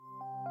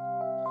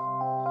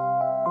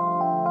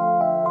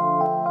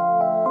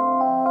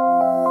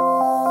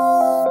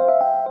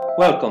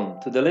Welcome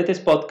to the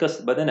latest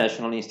podcast by the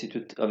National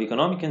Institute of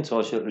Economic and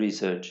Social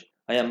Research.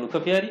 I am Luca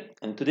Pieri,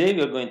 and today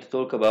we are going to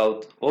talk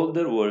about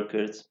older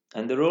workers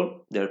and the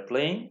role they are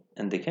playing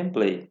and they can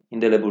play in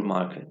the labor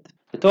market.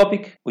 A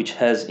topic which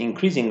has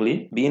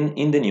increasingly been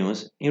in the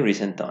news in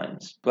recent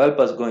times. To help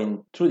us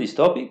going through this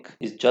topic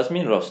is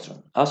Jasmine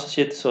Rostron,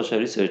 Associate Social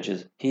Researcher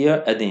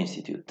here at the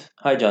Institute.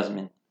 Hi,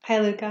 Jasmine. Hi,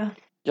 Luca.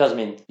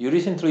 Jasmine, you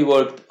recently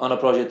worked on a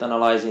project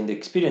analyzing the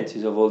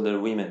experiences of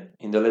older women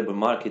in the labour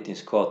market in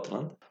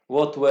Scotland.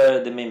 What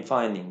were the main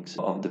findings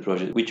of the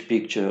project? Which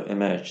picture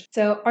emerged?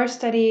 So our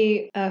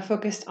study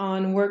focused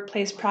on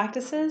workplace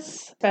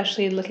practices,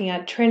 especially looking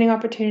at training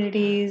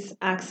opportunities,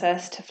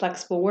 access to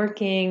flexible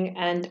working,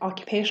 and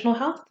occupational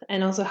health,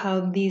 and also how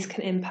these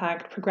can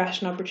impact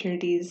progression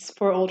opportunities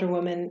for older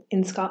women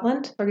in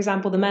Scotland. For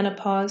example, the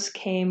menopause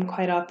came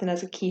quite often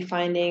as a key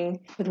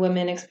finding, with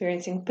women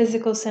experiencing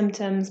physical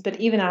symptoms, but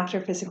even after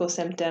physical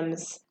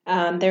symptoms,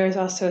 there was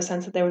also a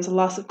sense that there was a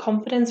loss of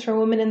confidence for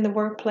women in the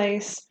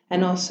workplace,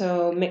 and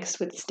also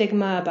mixed with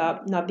stigma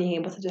about not being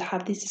able to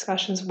have these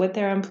discussions with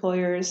their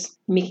employers,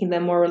 making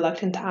them more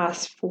reluctant to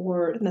ask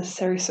for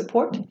necessary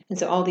support. And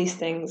so all these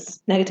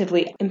things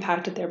negatively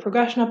impacted their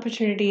progression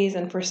opportunities,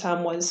 and for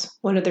some was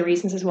one of the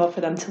reasons as well for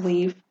them to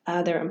leave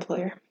their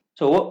employer.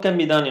 So what can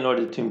be done in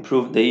order to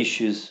improve the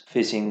issues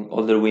facing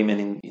older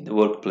women in the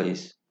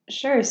workplace?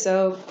 Sure.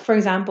 So, for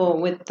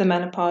example, with the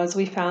menopause,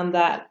 we found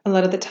that a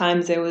lot of the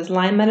times there was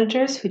line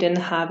managers who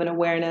didn't have an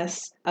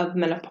awareness of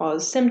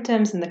menopause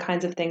symptoms and the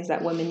kinds of things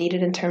that women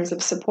needed in terms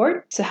of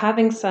support. So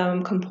having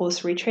some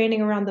compulsory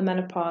training around the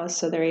menopause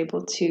so they're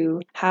able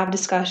to have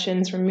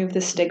discussions, remove the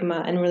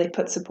stigma, and really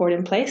put support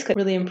in place could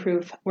really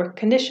improve work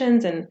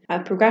conditions and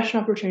progression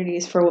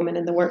opportunities for women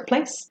in the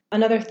workplace.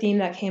 Another theme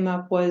that came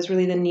up was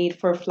really the need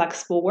for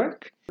flexible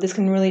work. This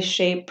can really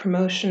shape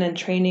promotion and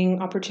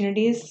training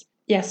opportunities.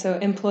 Yeah, so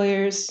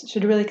employers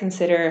should really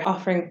consider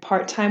offering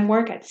part-time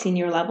work at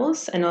senior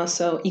levels and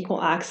also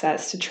equal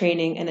access to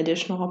training and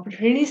additional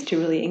opportunities to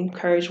really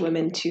encourage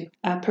women to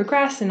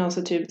progress and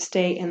also to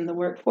stay in the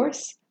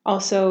workforce.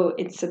 Also,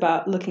 it's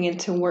about looking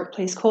into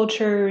workplace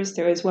cultures.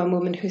 There was one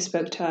woman who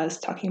spoke to us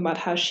talking about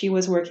how she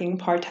was working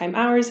part-time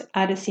hours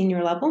at a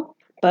senior level,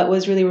 but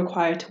was really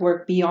required to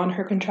work beyond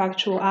her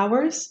contractual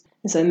hours.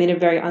 And so it made it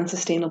very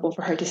unsustainable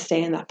for her to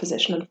stay in that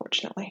position,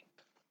 unfortunately.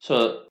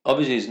 So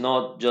obviously it's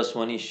not just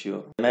one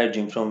issue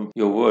emerging from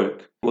your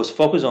work. It was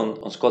focused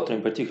on Scotland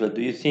in particular.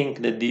 Do you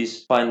think that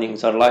these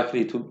findings are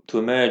likely to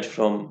emerge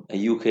from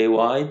a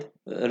UK-wide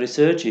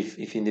research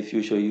if in the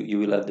future you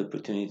will have the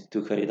opportunity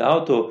to carry it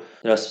out, or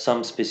there are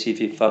some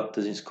specific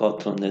factors in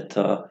Scotland that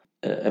are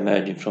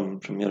emerging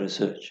from your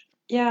research?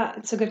 Yeah,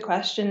 it's a good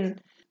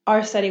question.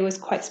 Our study was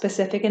quite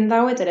specific in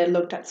that way that it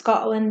looked at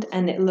Scotland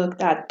and it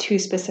looked at two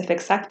specific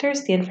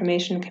sectors, the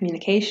information and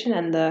communication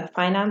and the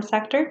finance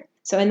sector.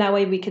 So in that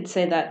way, we could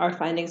say that our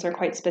findings are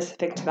quite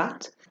specific to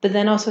that. But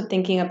then also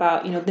thinking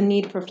about, the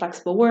need for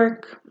flexible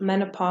work,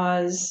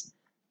 menopause,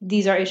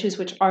 these are issues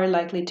which are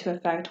likely to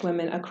affect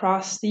women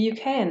across the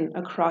UK and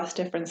across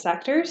different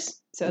sectors.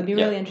 So it'd be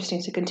really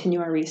interesting to continue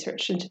our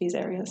research into these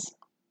areas.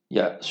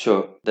 Yeah,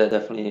 sure. That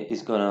definitely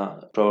is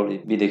gonna probably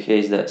be the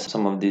case that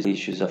some of these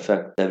issues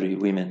affect every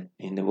women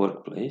in the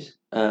workplace.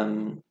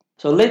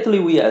 So lately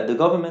we had the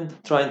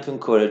government trying to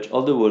encourage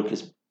older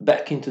workers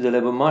back into the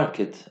labor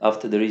market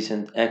after the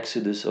recent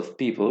exodus of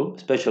people,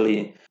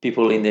 especially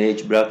people in the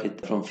age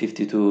bracket from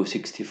 50 to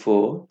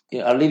 64,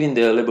 are leaving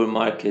the labor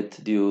market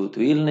due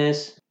to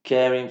illness,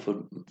 caring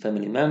for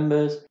family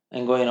members,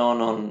 and going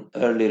on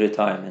early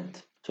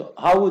retirement. So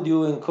how would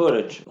you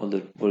encourage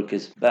older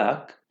workers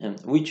back, and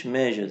which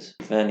measures,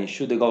 if any,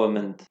 should the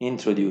government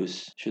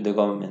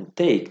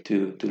take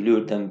to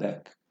lure them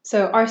back?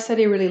 So our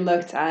study really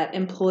looked at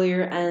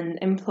employer and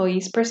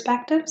employees'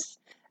 perspectives.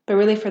 But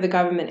really for the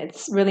government,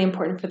 it's really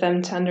important for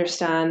them to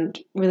understand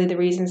really the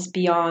reasons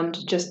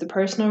beyond just the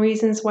personal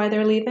reasons why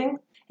they're leaving.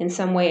 In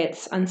some way,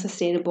 it's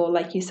unsustainable,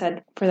 like you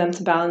said, for them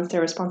to balance their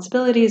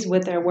responsibilities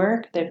with their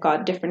work. They've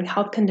got different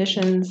health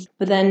conditions.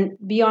 But then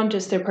beyond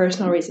just their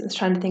personal reasons,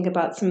 trying to think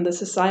about some of the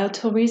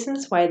societal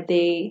reasons why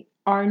they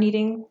are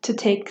needing to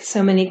take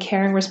so many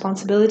caring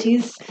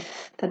responsibilities,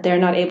 that they're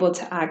not able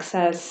to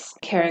access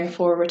caring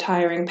for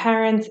retiring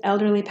parents,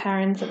 elderly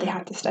parents, that they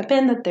have to step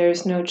in, that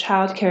there's no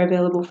childcare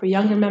available for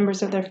younger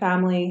members of their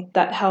family,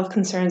 that health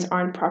concerns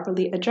aren't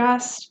properly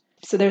addressed.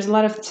 So there's a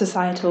lot of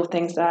societal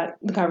things that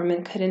the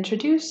government could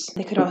introduce.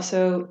 They could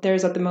also,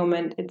 there's at the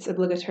moment, it's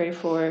obligatory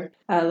for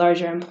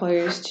larger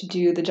employers to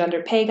do the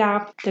gender pay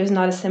gap. There's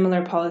not a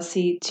similar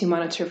policy to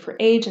monitor for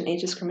age and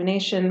age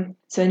discrimination.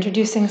 So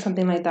introducing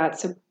something like that,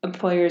 so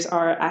employers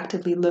are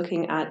actively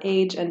looking at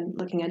age and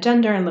looking at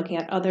gender and looking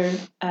at other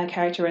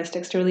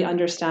characteristics to really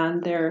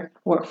understand their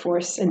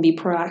workforce and be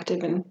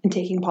proactive in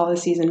taking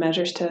policies and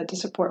measures to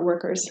support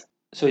workers.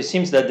 So it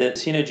seems that the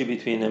synergy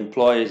between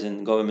employers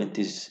and government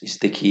is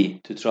the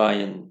key to try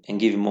and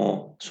give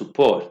more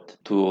support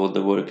to all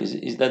the workers.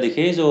 Is that the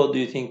case, or do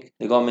you think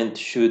the government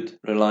should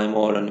rely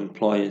more on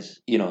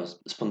employers,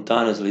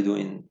 spontaneously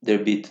doing their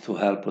bit to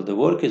help all the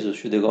workers, or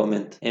should the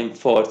government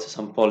enforce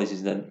some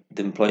policies that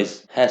the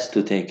employees has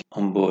to take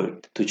on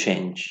board to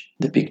change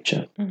the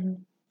picture?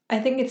 Mhm. I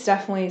think it's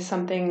definitely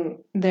something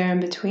there in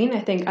between. I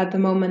think at the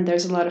moment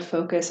there's a lot of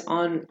focus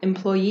on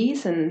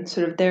employees and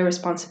sort of their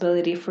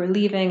responsibility for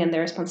leaving and their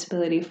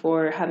responsibility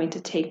for having to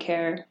take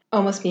care,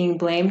 almost being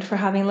blamed for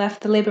having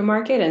left the labor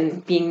market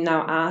and being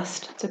now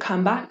asked to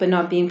come back, but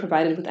not being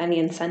provided with any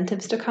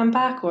incentives to come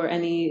back or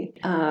any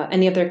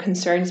of their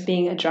concerns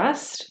being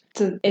addressed.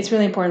 So it's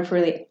really important for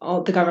really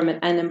all the government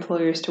and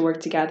employers to work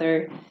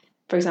together.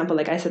 For example,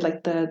 like I said,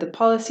 like the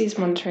policies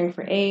monitoring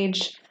for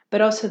age, but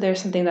also there's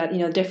something that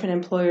different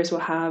employers will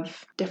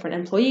have different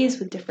employees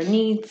with different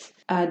needs.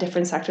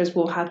 Different sectors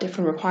will have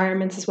different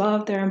requirements as well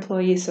of their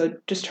employees. So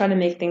just trying to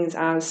make things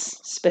as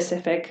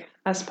specific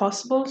as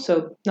possible.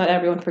 So not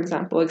everyone, for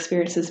example,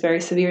 experiences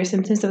very severe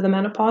symptoms of the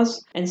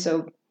menopause, and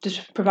so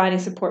just providing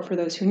support for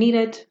those who need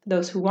it,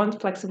 those who want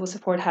flexible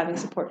support, having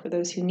support for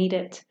those who need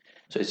it.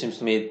 So it seems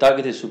to me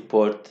targeted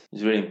support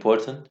is really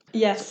important.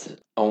 Yes.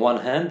 On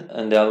one hand,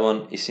 and the other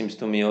one, it seems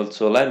to me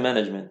also line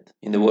management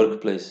in the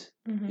workplace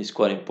is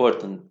quite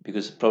important,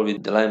 because probably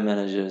the line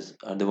managers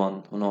are the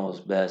one who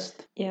knows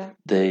best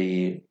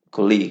the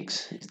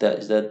colleagues. Is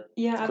that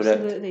Yeah,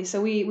 correct? absolutely.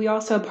 So we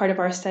also, part of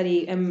our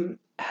study,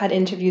 had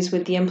interviews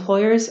with the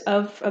employers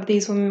of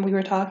these women we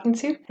were talking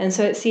to. And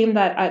so it seemed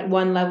that at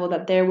one level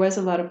that there was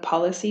a lot of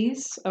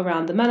policies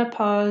around the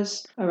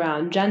menopause,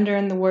 around gender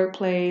in the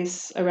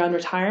workplace, around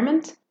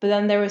retirement. But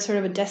then there was sort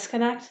of a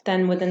disconnect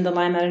then within the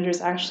line managers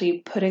actually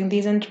putting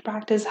these into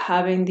practice,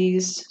 having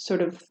these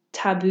sort of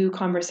taboo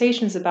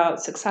conversations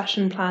about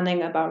succession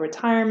planning, about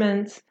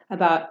retirement,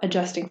 about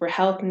adjusting for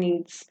health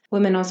needs.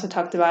 Women also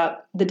talked about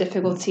the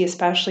difficulty,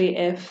 especially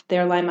if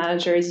their line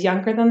manager is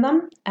younger than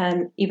them,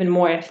 and even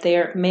more if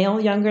they're male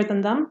younger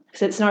than them,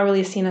 because it's not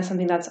really seen as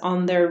something that's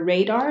on their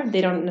radar. They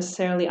don't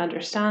necessarily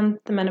understand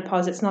the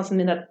menopause. It's not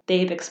something that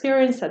they've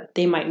experienced, that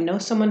they might know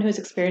someone who's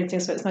experiencing,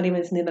 so it's not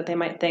even something that they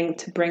might think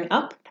to bring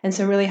up. And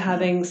so really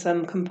having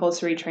some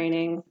compulsory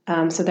training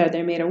so that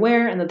they're made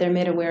aware, and that they're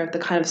made aware of the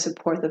kind of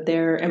support that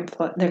their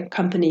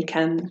company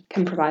can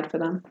provide for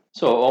them.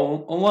 So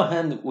on one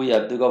hand, we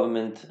have the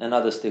government and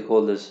other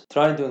stakeholders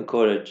trying to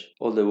encourage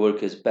all the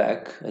workers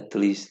back, at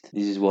least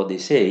this is what they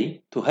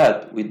say, to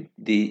help with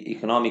the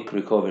economic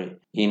recovery.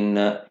 In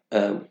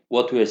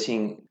what we are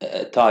seeing,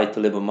 a tight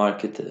labor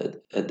market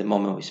at the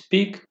moment we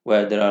speak,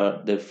 where there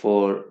are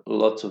therefore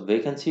lots of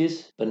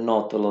vacancies, but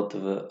not a lot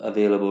of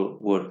available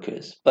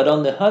workers. But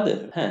on the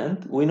other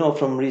hand, we know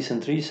from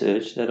recent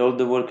research that all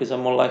the workers are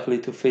more likely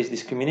to face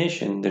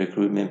discrimination in the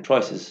recruitment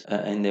process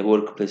and the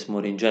workplace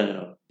more in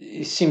general.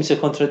 It seems a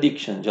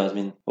contradiction,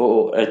 Jasmine,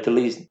 or at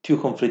least two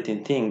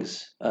conflicting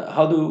things.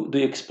 How do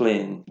you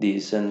explain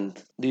this, and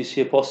do you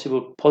see a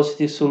possible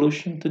positive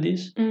solution to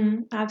this?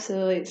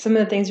 Absolutely. Some of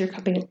the things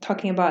you're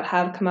talking about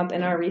have come up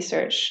in our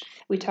research.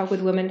 We talk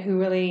with women who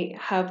really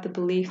have the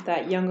belief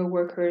that younger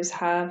workers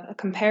have a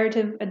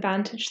comparative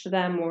advantage to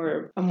them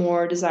or a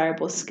more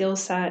desirable skill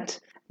set.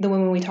 The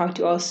women we talked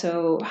to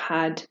also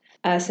had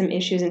some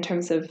issues in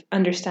terms of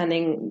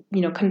understanding,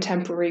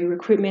 contemporary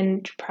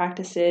recruitment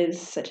practices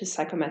such as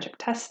psychometric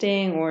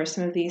testing or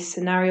some of these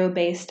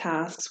scenario-based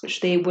tasks, which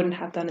they wouldn't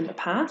have done in the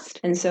past.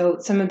 And so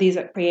some of these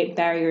create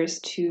barriers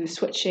to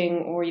switching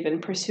or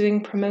even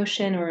pursuing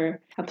promotion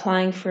or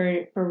applying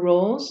for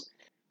roles.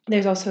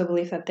 There's also a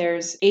belief that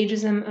there's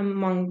ageism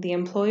among the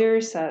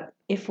employers, that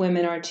if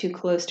women are too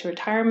close to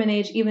retirement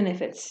age, even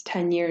if it's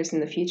 10 years in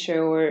the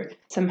future, or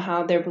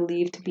somehow they're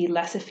believed to be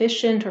less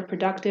efficient or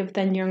productive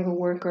than younger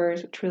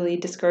workers, which really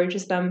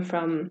discourages them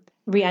from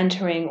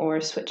re-entering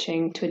or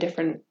switching to a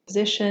different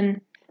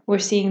position. We're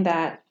seeing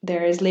that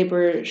there is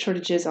labor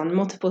shortages on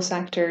multiple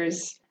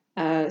sectors,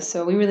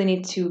 so we really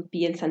need to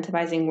be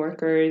incentivizing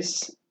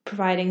workers,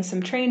 providing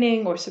some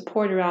training or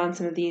support around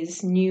some of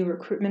these new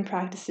recruitment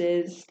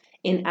practices,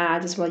 in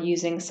ads as well,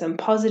 using some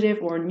positive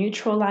or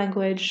neutral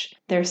language.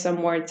 There's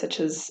some words such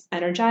as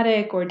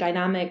energetic or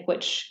dynamic,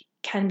 which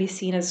can be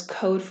seen as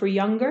code for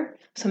younger.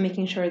 So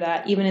making sure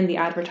that even in the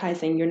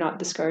advertising, you're not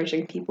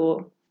discouraging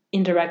people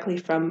indirectly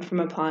from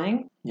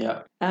applying.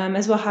 Yeah.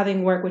 As well,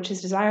 having work which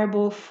is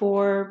desirable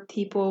for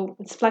people.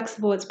 It's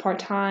flexible, it's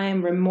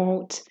part-time,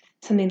 remote,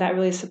 something that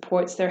really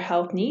supports their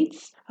health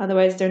needs.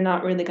 Otherwise, they're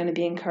not really going to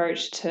be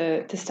encouraged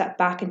to step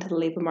back into the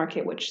labor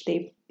market, which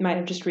they might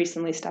have just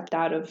recently stepped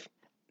out of.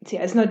 So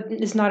yeah,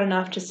 it's not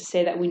enough just to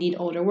say that we need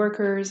older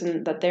workers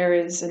and that there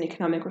is an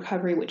economic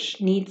recovery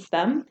which needs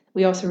them.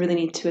 We also really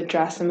need to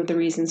address some of the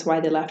reasons why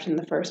they left in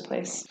the first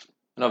place.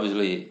 And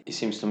obviously, it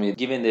seems to me,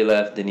 given they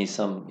left, they need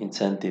some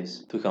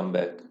incentives to come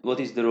back. What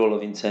is the role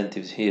of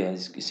incentives here?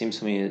 It seems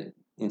to me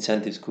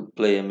incentives could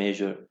play a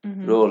major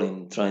role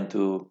in trying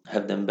to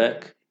have them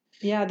back.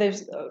 Yeah,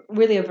 there's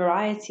really a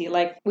variety.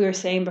 Like we were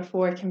saying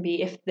before, it can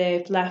be if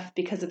they've left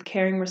because of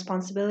caring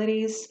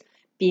responsibilities,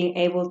 being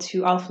able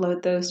to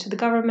offload those to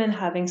the government,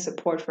 having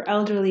support for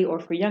elderly or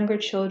for younger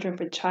children,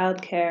 for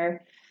childcare.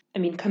 I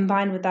mean,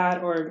 combined with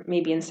that, or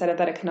maybe instead of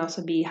that, it can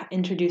also be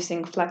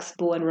introducing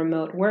flexible and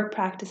remote work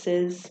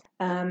practices,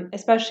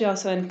 especially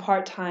also in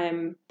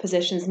part-time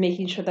positions,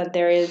 making sure that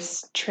there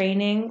is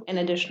training and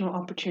additional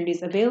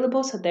opportunities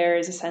available, so there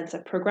is a sense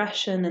of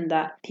progression and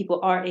that people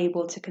are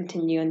able to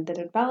continue in the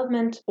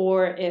development.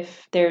 Or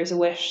if there's a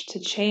wish to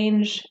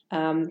change,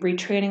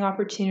 retraining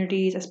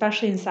opportunities,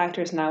 especially in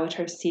sectors now which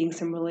are seeing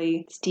some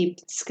really steep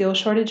skill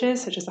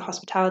shortages, such as the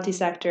hospitality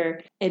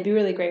sector, it'd be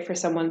really great for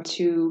someone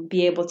to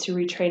be able to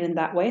retrain in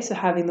that way. So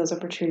having those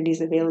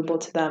opportunities available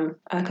to them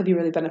could be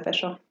really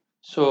beneficial.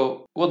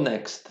 So, what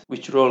next?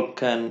 Which role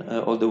can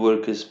all the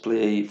workers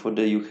play for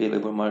the UK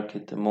labour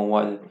market and more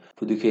wider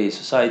for the UK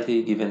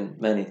society, given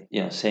many,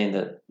 saying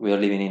that we are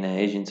living in an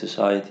aging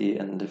society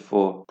and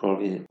therefore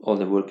probably all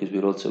the workers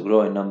will also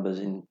grow in numbers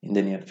in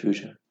the near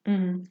future?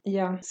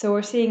 Yeah, so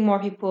we're seeing more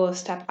people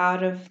step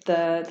out of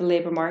the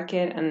labor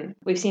market, and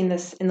we've seen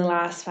this in the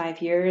last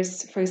 5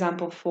 years. For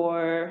example,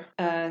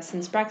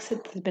 since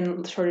Brexit, there's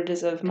been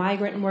shortages of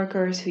migrant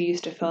workers who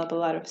used to fill up a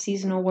lot of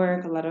seasonal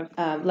work, a lot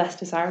of less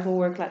desirable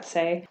work, let's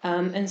say.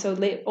 And so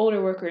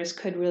older workers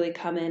could really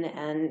come in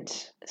and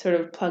sort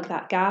of plug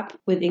that gap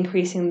with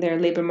increasing their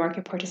labor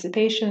market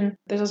participation.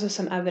 There's also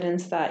some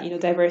evidence that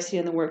diversity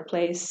in the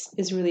workplace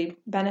is really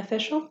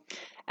beneficial.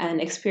 And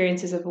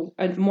experiences of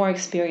a more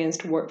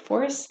experienced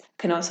workforce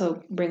can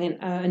also bring in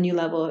a new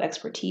level of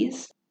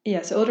expertise.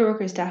 Yeah, so older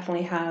workers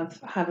definitely have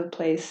a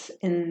place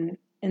in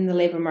the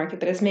labor market,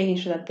 but it's making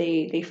sure that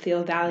they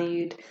feel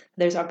valued,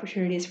 there's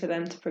opportunities for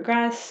them to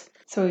progress.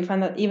 So we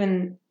find that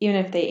even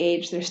if they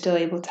age, they're still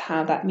able to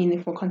have that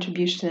meaningful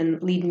contribution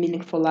and lead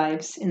meaningful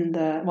lives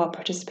while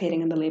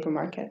participating in the labor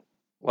market.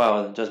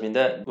 Wow, Jasmine,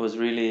 that was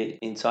really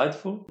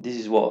insightful. This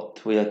is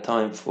what we had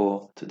time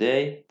for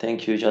today.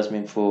 Thank you,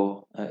 Jasmine,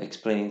 for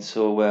explaining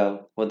so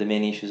well what the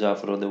main issues are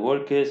for all the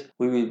workers.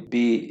 We will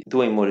be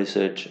doing more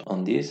research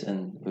on this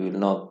and we will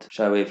not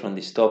shy away from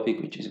this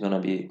topic, which is going to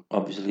be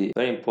obviously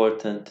very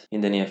important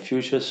in the near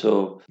future.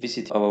 So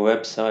visit our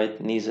website,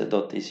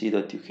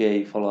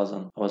 nisa.ac.uk, follow us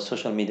on our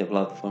social media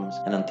platforms,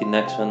 and until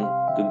next one,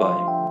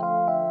 goodbye.